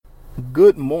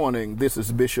Good morning. This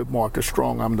is Bishop Marcus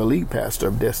Strong. I'm the lead pastor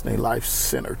of Destiny Life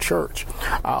Center Church.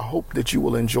 I hope that you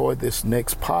will enjoy this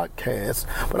next podcast,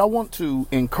 but I want to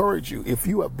encourage you, if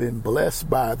you have been blessed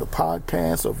by the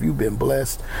podcast or if you've been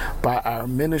blessed by our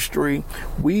ministry,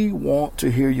 we want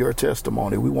to hear your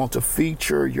testimony. We want to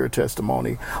feature your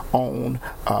testimony on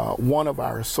one of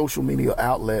our social media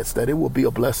outlets, that it will be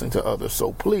a blessing to others.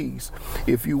 So please,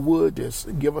 if you would,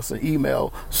 just give us an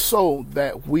email so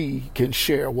that we can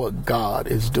share what God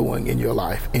is doing in your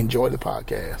life. Enjoy the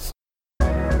podcast.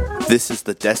 This is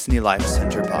the Destiny Life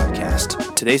Center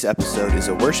podcast. Today's episode is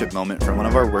a worship moment from one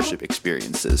of our worship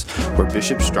experiences, where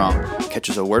Bishop Strong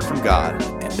catches a word from God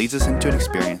and leads us into an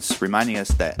experience, reminding us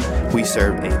that we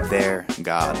serve a there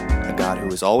God, a God who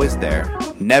is always there,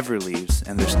 never leaves,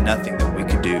 and there's nothing that we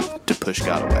could do to push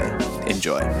God away.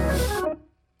 Enjoy.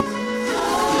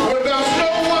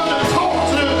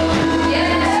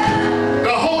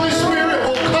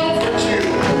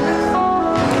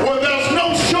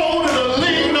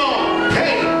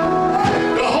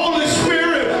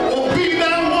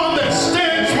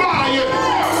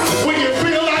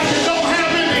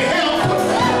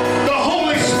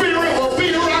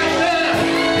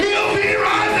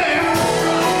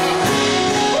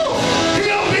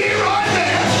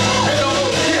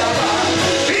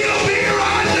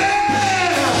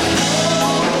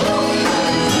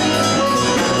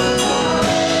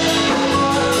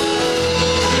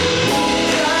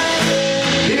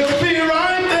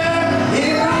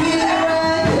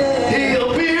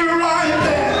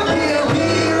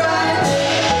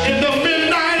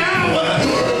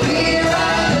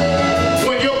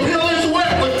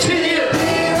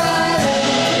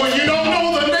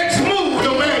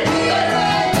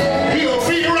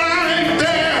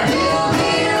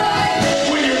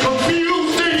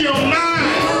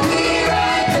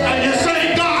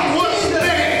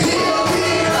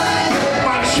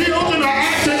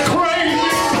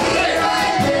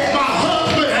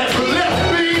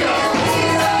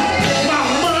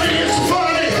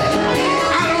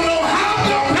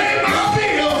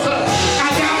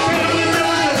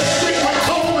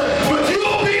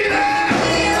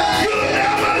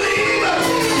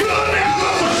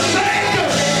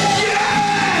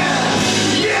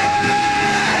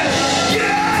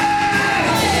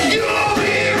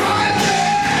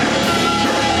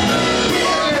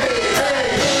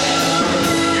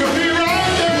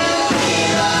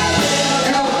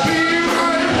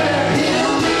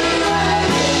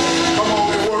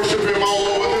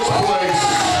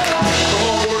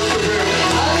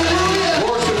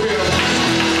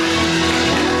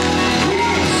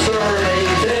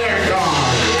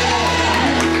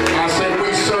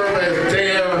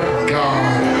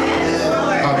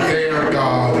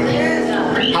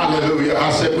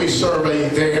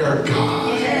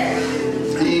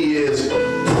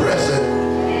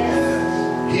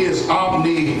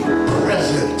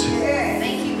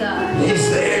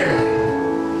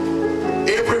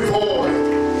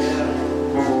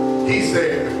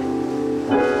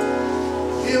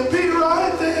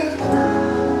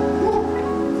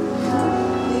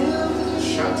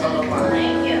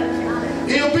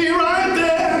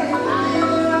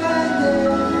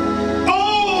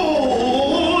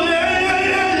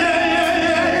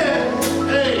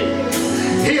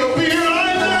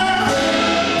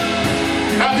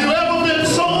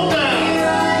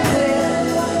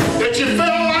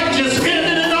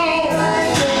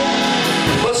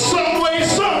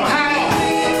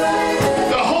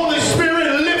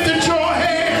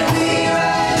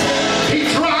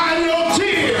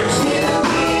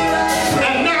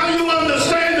 And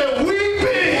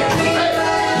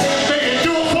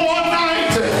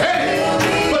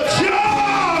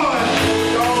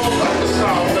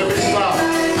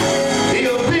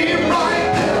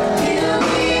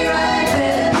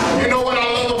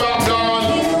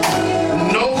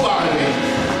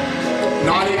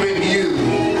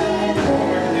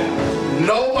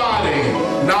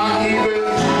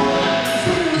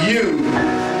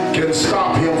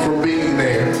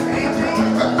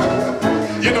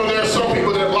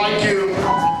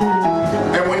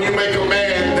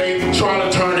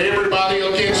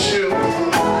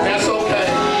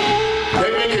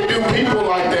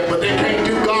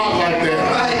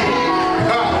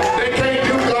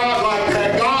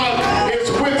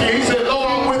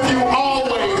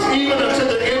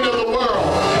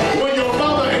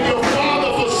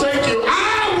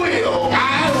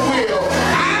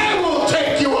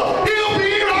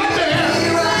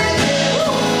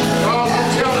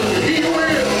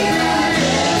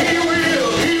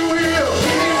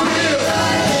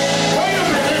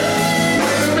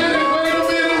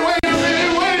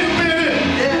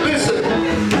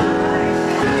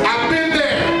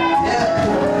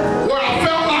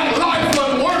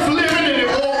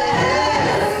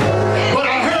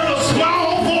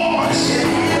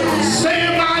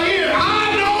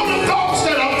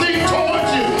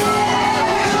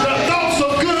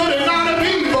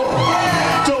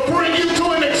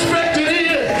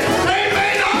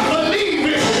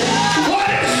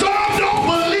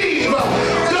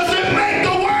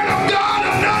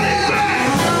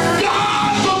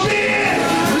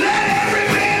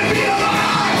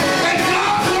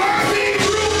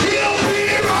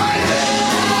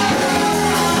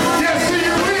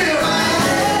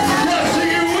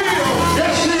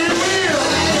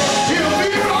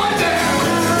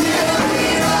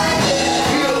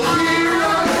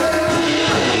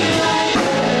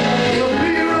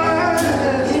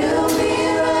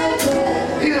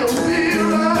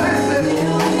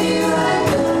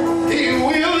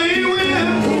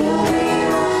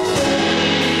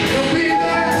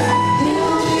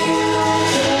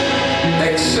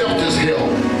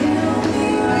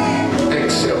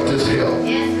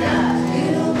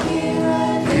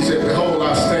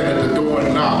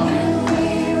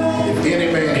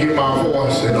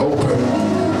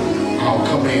I'll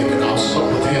come in and I'll sup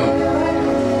with him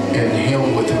and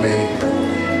him with me.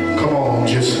 Come on,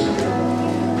 just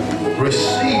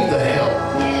receive the help.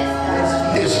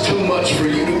 It's too much for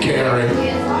you to carry.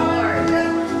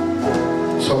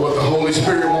 So what the Holy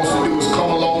Spirit wants to do is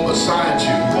come along beside you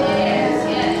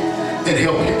and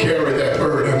help you carry that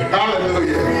burden.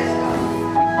 Hallelujah.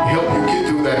 Help you get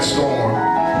through that storm.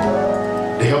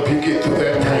 To help you get through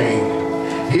that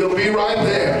pain. He'll be right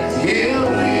there. He'll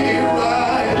be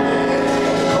right there.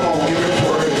 Come on, give him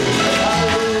praise.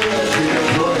 Give him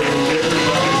praise,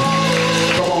 everybody.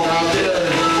 Come on out there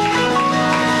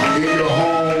in your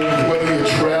home, whether you're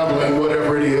traveling,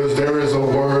 whatever it is, there is a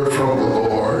word from the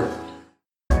Lord.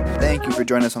 Thank you for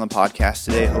joining us on the podcast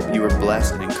today. Hope you were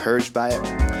blessed and encouraged by it.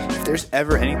 If there's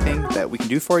ever anything that we can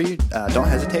do for you, don't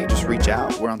hesitate. Just reach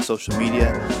out. We're on social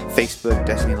media, Facebook,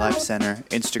 Destiny Life Center,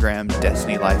 Instagram,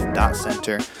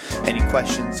 destinylife.center. Any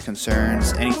questions,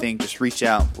 concerns, anything, just reach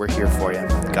out. We're here for you.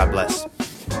 God bless.